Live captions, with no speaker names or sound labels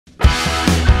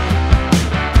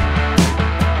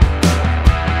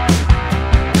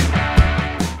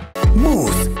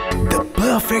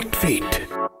perfect fit.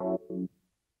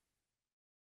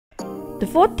 The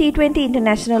 4th T20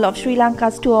 International of Sri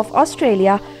Lanka's tour of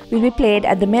Australia will be played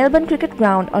at the Melbourne Cricket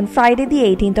Ground on Friday the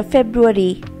 18th of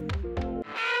February.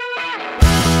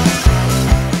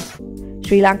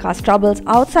 Sri Lanka's troubles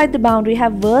outside the boundary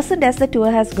have worsened as the tour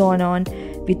has gone on,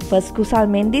 with first Kusal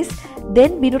Mendis,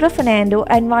 then Binura Fernando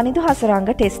and Wanindu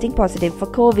Hasaranga testing positive for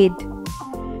COVID.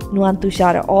 Nuwan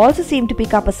Tushara also seemed to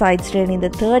pick up a side strain in the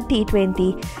 3rd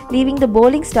T20, leaving the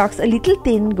bowling stocks a little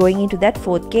thin going into that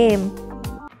 4th game.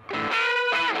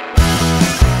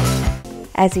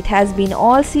 As it has been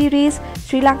all series,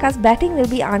 Sri Lanka's batting will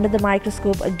be under the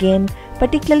microscope again,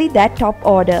 particularly that top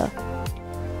order.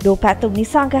 Though Pathum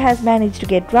Nissanka has managed to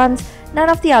get runs, none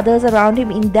of the others around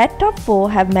him in that top 4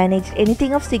 have managed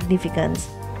anything of significance.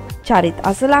 Charit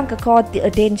Asalanka caught the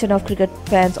attention of cricket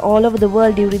fans all over the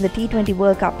world during the T20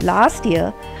 World Cup last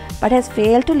year, but has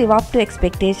failed to live up to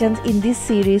expectations in this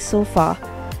series so far,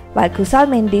 while Kusal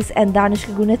Mendis and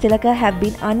Danushka Gunathilaka have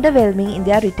been underwhelming in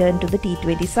their return to the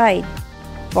T20 side.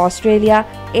 For Australia,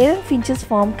 Aaron Finch's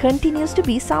form continues to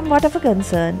be somewhat of a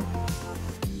concern.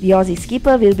 The Aussie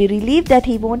skipper will be relieved that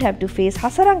he won't have to face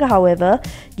Hasaranga, however,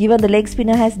 given the leg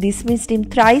spinner has dismissed him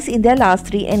thrice in their last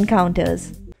 3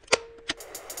 encounters.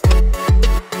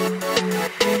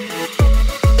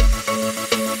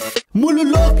 Mulu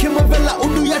lokema vela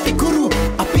undu yati kuru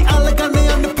api alagane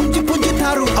and punji punji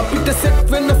tharu apita set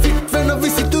when fit when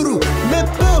visituru me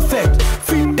perfect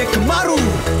fit tek maru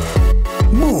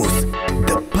Moose,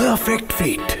 the perfect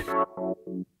fit.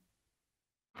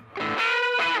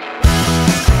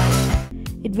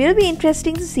 It will be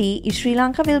interesting to see if Sri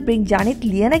Lanka will bring Janith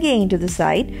Liyanage into the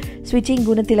side, switching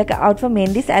Gunathilaka out for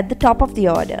Mendis at the top of the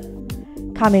order.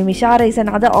 Kamil Mishara is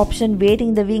another option waiting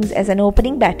in the wings as an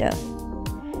opening batter.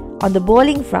 On the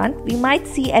bowling front, we might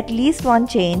see at least one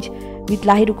change, with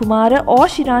Lahiru Kumara or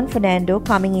Shiran Fernando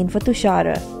coming in for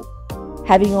Tushara.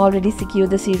 Having already secured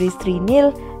the series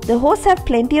 3-0, the hosts have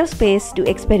plenty of space to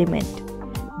experiment.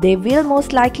 They will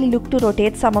most likely look to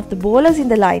rotate some of the bowlers in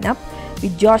the lineup,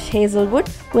 with Josh Hazlewood,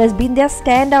 who has been their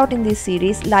standout in this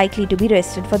series, likely to be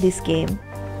rested for this game.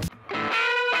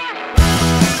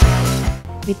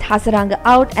 With Hasaranga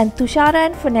out and Tushara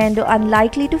and Fernando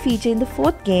unlikely to feature in the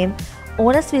 4th game,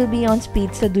 onus will be on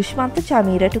speedster Dushmantha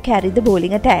Chamira to carry the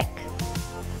bowling attack.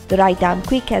 The right-arm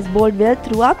quick has bowled well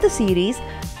throughout the series,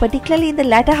 particularly in the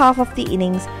latter half of the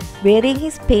innings, varying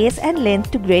his pace and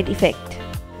length to great effect.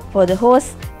 For the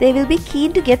hosts, they will be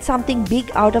keen to get something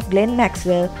big out of Glenn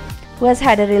Maxwell, who has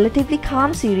had a relatively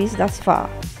calm series thus far.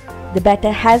 The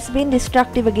batter has been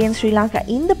destructive against Sri Lanka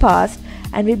in the past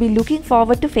and will be looking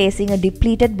forward to facing a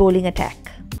depleted bowling attack.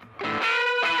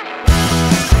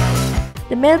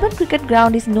 The Melbourne Cricket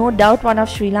Ground is no doubt one of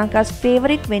Sri Lanka's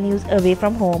favourite venues away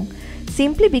from home,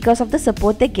 simply because of the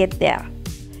support they get there.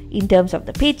 In terms of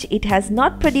the pitch, it has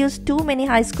not produced too many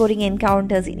high-scoring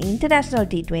encounters in international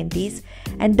T20s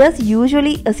and does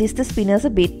usually assist the spinners a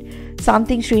bit,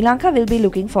 something Sri Lanka will be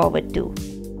looking forward to.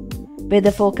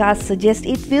 Weather forecasts suggest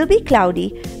it will be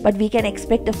cloudy, but we can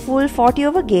expect a full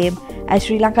 40-over game as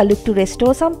Sri Lanka look to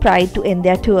restore some pride to end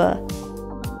their tour.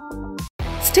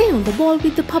 Stay on the ball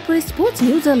with the Papare Sports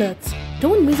News Alerts.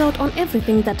 Don't miss out on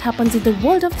everything that happens in the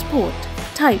world of sport.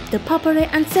 Type the Papare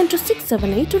and send to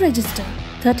 678 to register.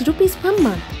 ₹30 per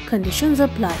month. Conditions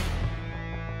apply.